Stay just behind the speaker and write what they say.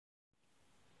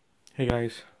Hey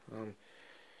guys,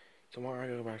 tomorrow I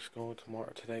go back to school.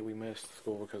 Today we missed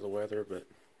school because of weather, but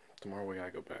tomorrow we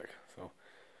gotta go back. So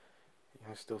you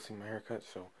can still see my haircut.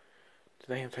 So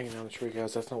today I'm taking down the tree,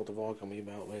 guys. That's not what the vlog gonna be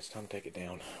about, but it's time to take it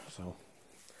down. So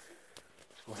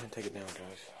let's go ahead and take it down,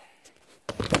 guys.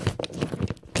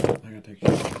 I gotta take a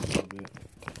little bit.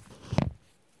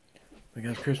 But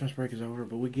guys, Christmas break is over,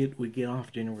 but we get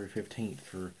off January 15th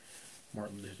for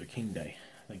Martin Luther King Day.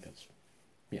 I think that's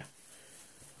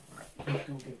Let's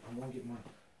go get. I'm gonna get my.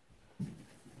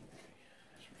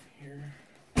 That's right here.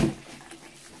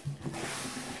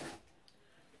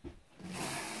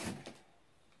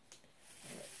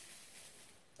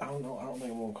 I don't know. I don't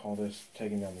think I'm gonna call this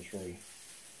taking down the tree.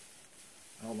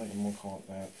 I don't think I'm gonna call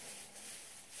it that.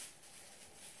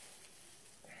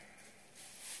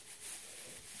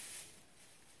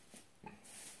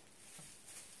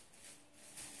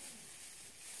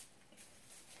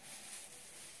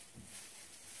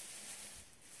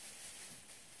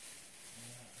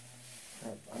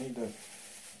 I need to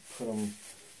put them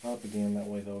up again. That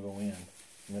way they'll go in. And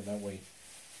then that way,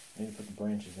 I need to put the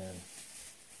branches in.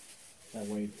 That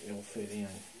way it'll fit in.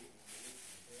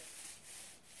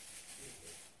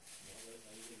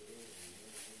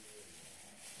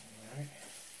 Alright.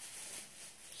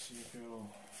 See if it'll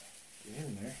get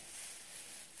in there.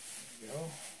 There we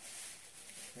go.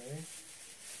 Okay.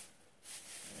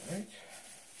 Alright.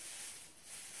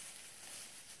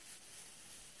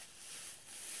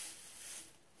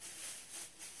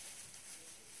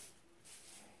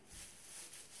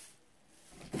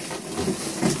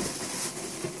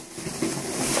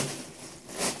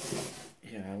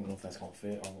 Yeah, I don't know if that's gonna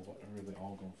fit. I don't know if really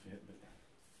all gonna fit, but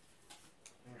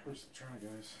let's try,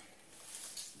 guys.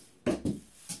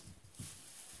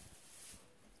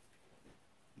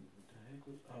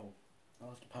 Oh, I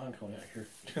left a pine cone out here.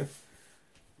 Guys,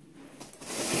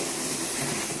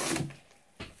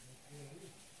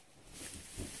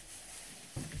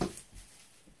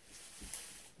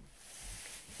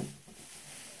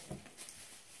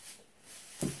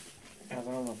 I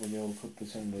don't know if we'll be able to put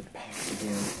this in the box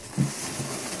again.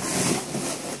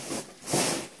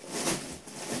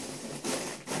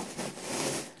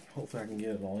 Hopefully I can get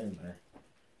it all in there.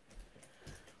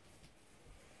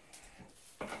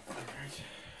 Alright.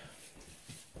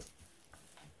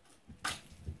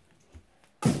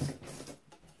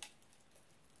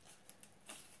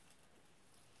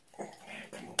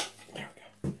 Come on. There we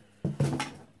go.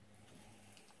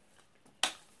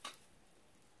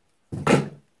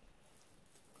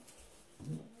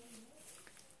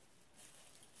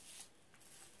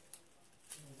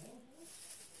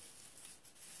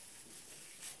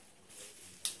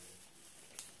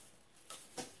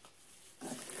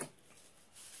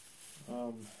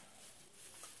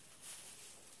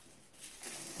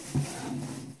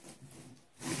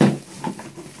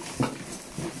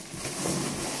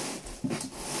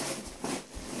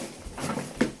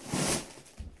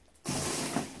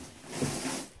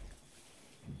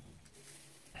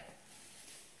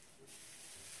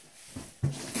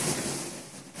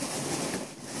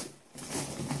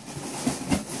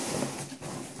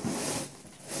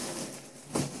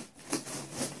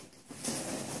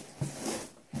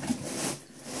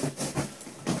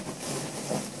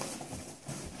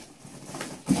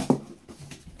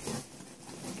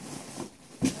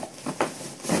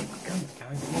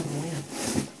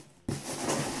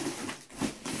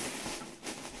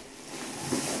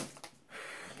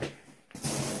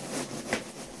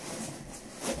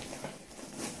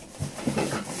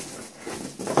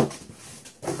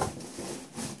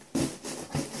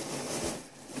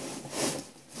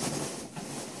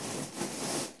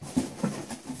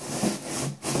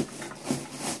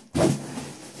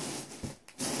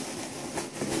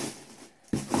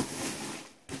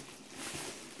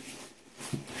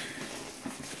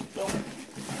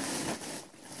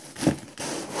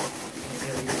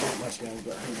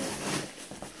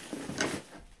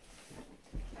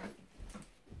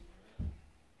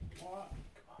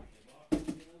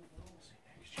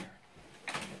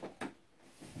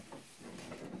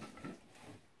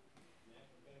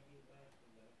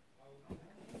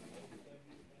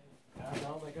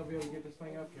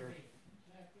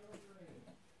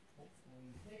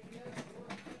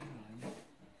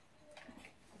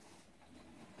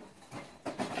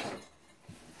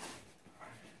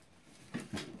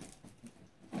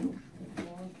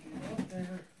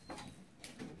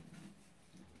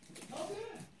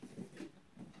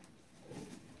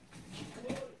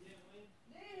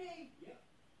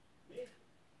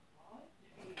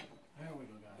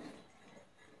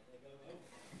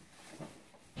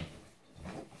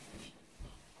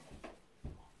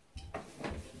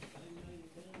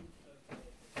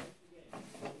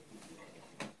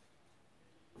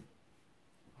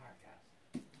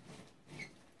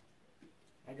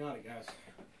 got it, guys.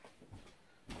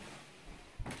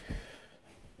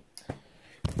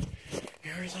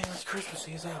 Everything that's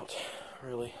Christmassy is out,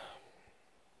 really.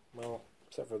 Well,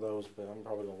 except for those, but I'm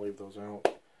probably going to leave those out.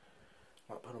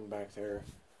 Not put them back there.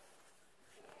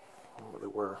 Where they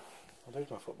were. Well,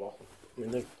 there's my football. I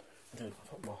mean, there's my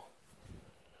football.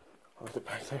 I'll put it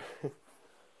back there.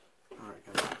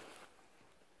 Alright, guys.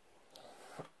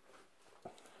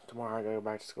 Tomorrow I gotta go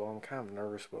back to school. I'm kind of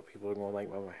nervous what people are going to like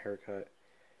about my haircut.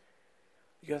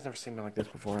 You guys never seen me like this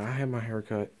before. I had my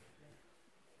haircut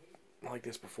like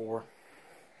this before.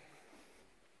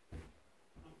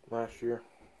 Last year.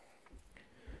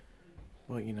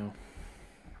 Well, you know.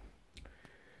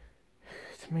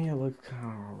 To me, it looks kind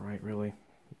of alright, really.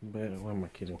 But what am I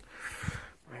kidding?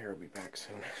 My hair will be back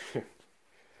soon.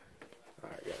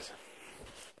 Alright, guys.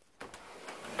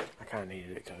 I kind of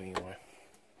needed it anyway.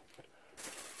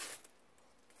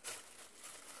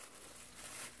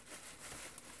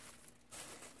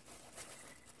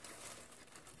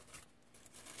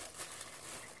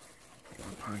 Got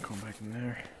a pine cone back in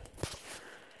there.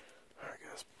 Alright,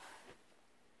 guys.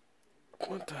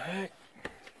 What the heck?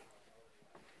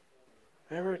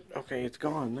 Okay, it's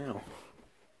gone now.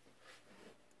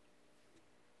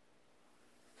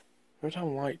 Every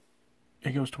time light,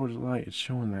 it goes towards the light, it's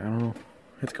showing that. I don't know.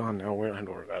 It's gone now. We don't have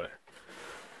to worry about it.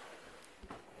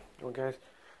 Well, guys,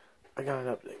 I got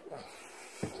an update.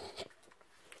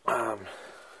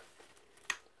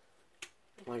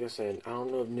 Like I said, I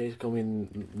don't know if Nate's gonna be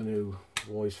the new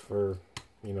voice for,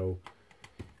 you know,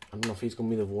 I don't know if he's gonna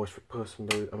be the voice for Puss in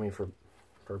Boots. I mean, for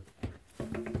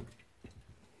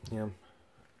him.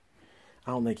 I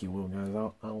don't think he will, guys.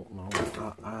 I don't know.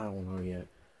 I don't know yet.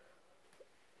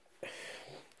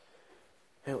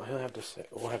 He'll have to say.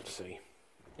 We'll have to see.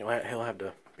 He'll have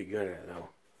to be good at it, though.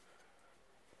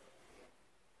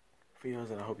 If he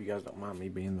doesn't, I hope you guys don't mind me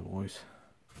being the voice.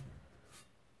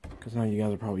 Because now you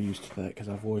guys are probably used to that. Because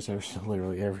I voice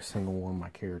literally every single one of my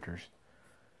characters.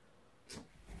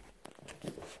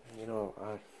 You know,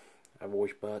 I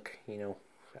voice Buck. You know,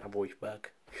 I voice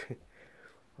Buck.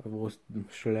 I voice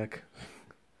Shrek.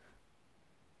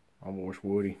 I voice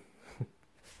Woody.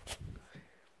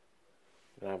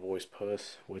 And I voice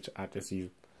Puss, which I just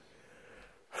use.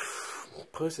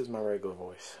 Puss is my regular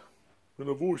voice. And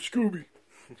I voice Scooby.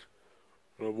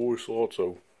 And I voice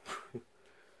Lotso. And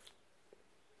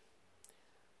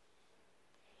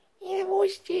I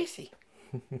voice Jesse.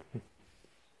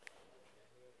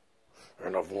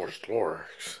 And I voice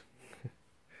Lorax.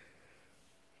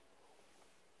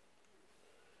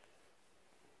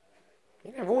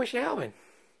 And I voice Alvin.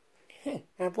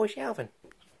 I voice Alvin.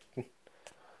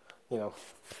 You know.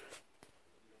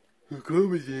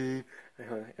 Comedy.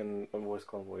 And I voice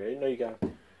Clone. You know you got.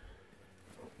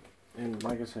 And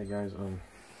like I said, guys,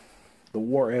 the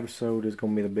war episode is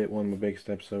gonna be one of the biggest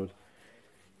episodes.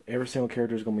 Every single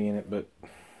character is gonna be in it, but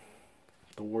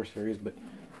the war series. But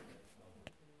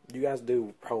you guys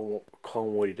do probably want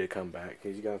Clone Woody to come back,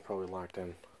 because you guys probably liked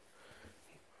him.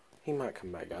 He might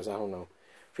come back, guys. I don't know.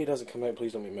 If he doesn't come back,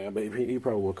 please don't be mad. But he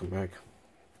probably will come back.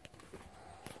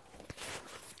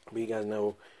 But you guys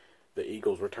know the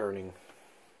Eagle's returning.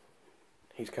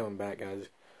 He's coming back, guys.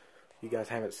 You guys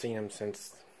haven't seen him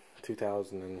since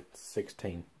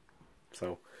 2016.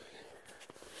 So,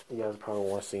 you guys probably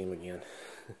want to see him again.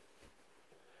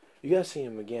 You guys see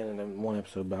him again in one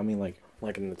episode, but I mean like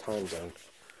in the time zone.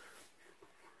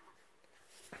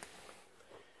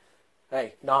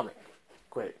 Hey, Dominic,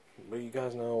 quit. But you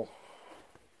guys know.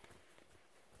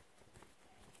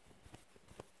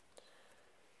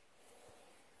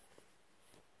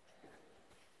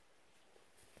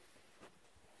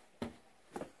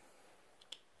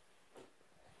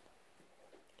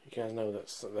 You guys know that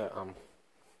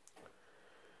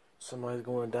somebody's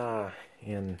going to die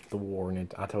in the war,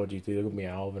 and I told you it's either going to be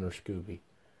Alvin or Scooby.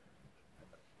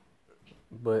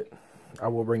 But I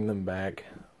will bring them back,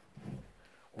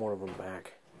 one of them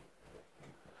back.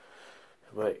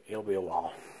 But it'll be a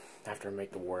while after I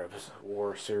make the war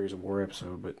series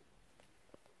episode. But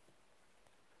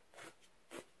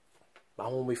I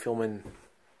won't be filming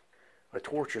a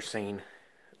torture scene.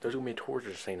 There's going to be a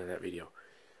torture scene in that video.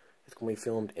 It's going to be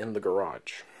filmed in the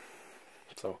garage.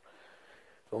 So,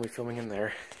 we'll be filming in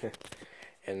there.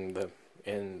 and the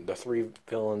 3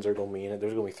 villains are going to be in it.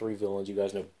 There's going to be 3 villains. You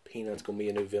guys know Peanut's going to be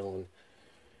a new villain.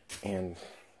 And,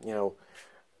 you know,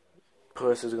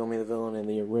 Puss is going to be the villain, and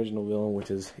the original villain, which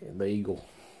is the Eagle.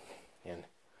 And,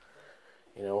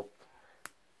 you know,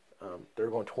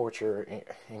 they're going to torture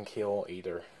and kill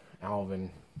either Alvin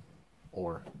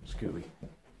or Scooby.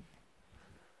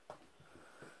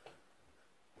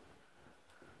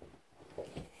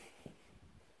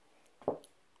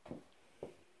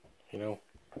 know.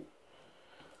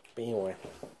 But anyway,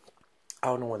 I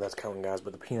don't know when that's coming, guys,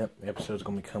 but the Peanut episode's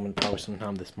going to be coming probably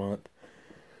sometime this month.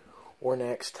 Or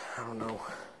next, I don't know.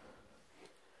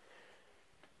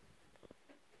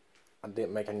 I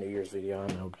didn't make a New Year's video, I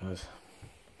know, guys.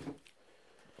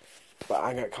 But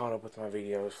I got caught up with my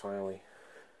videos, finally.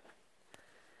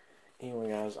 Anyway,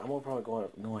 guys, I'm going to probably go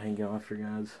ahead and get off here,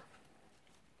 guys.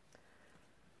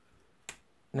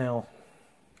 Now,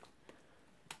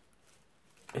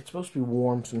 it's supposed to be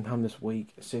warm sometime this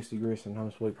week. 60 degrees sometime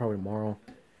this week, probably tomorrow.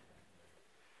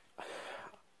 I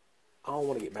don't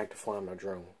want to get back to flying my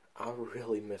drone. I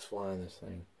really miss flying this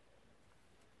thing.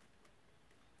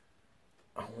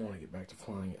 I want to get back to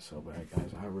flying it so bad, guys.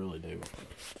 I really do.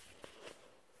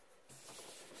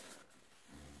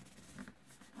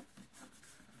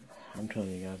 I'm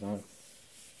telling you guys,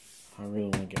 I really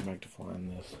want to get back to flying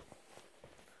this.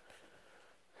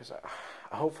 Because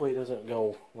hopefully it doesn't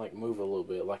go, like, move a little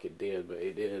bit like it did. But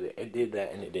it did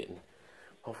that and it didn't.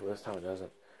 Hopefully this time it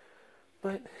doesn't.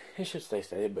 But it should stay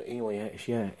steady. But anyway, it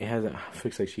hasn't,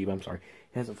 fixed sheep, I'm sorry.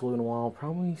 It hasn't flew in a while,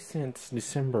 probably since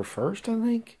December 1st, I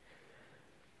think.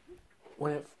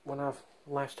 When I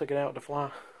last took it out to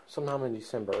fly. Sometime in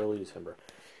December, early December.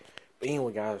 But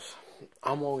anyway, guys,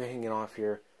 I'm going to hang it off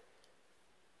here.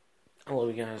 I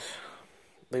love you guys.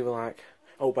 Leave a like.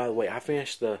 Oh, by the way, I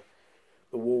finished the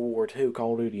World War II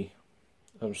Call of Duty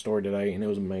story today, and it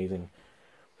was amazing.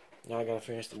 Now I gotta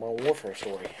finish the Modern Warfare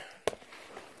story.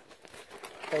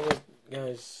 Hey,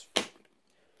 guys,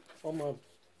 on my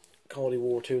Call of Duty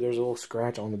World War II, there's a little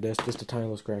scratch on the desk, just a tiny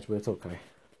little scratch, but it's okay.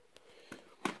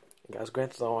 And guys,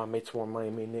 granted though, I made some more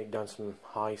money. Me and Nick done some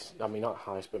heists. I mean, not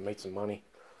heists, but made some money.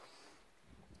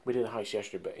 We did a heist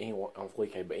yesterday, but anyway, on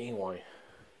Fleekade. But anyway,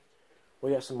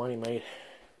 we got some money made.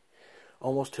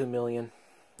 Almost 2 million,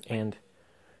 and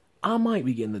I might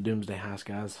be getting the Doomsday Heist,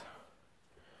 guys.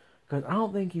 Because I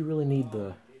don't think you really need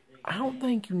the... I don't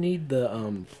think you need the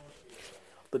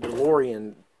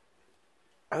DeLorean.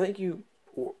 I don't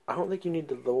think you need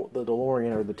the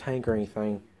DeLorean or the tank or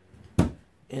anything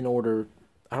in order...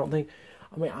 I don't think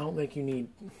you need...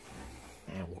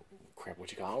 crap,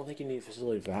 what you call it? I don't think you need a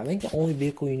facility for that. I think the only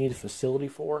vehicle you need a facility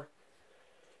for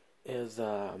is...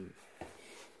 I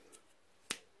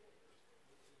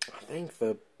think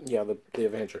the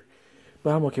Avenger. But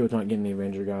I'm okay with not getting the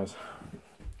Avenger, guys.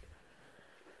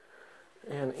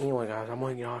 And anyway, guys, I'm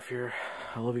going to get off here.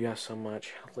 I love you guys so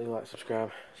much. Leave a like,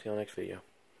 subscribe. See you on the next video.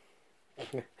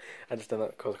 I just done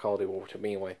that because Call of Duty War II.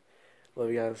 Anyway, love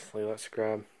you guys. Leave a like,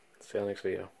 subscribe. See you on the next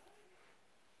video.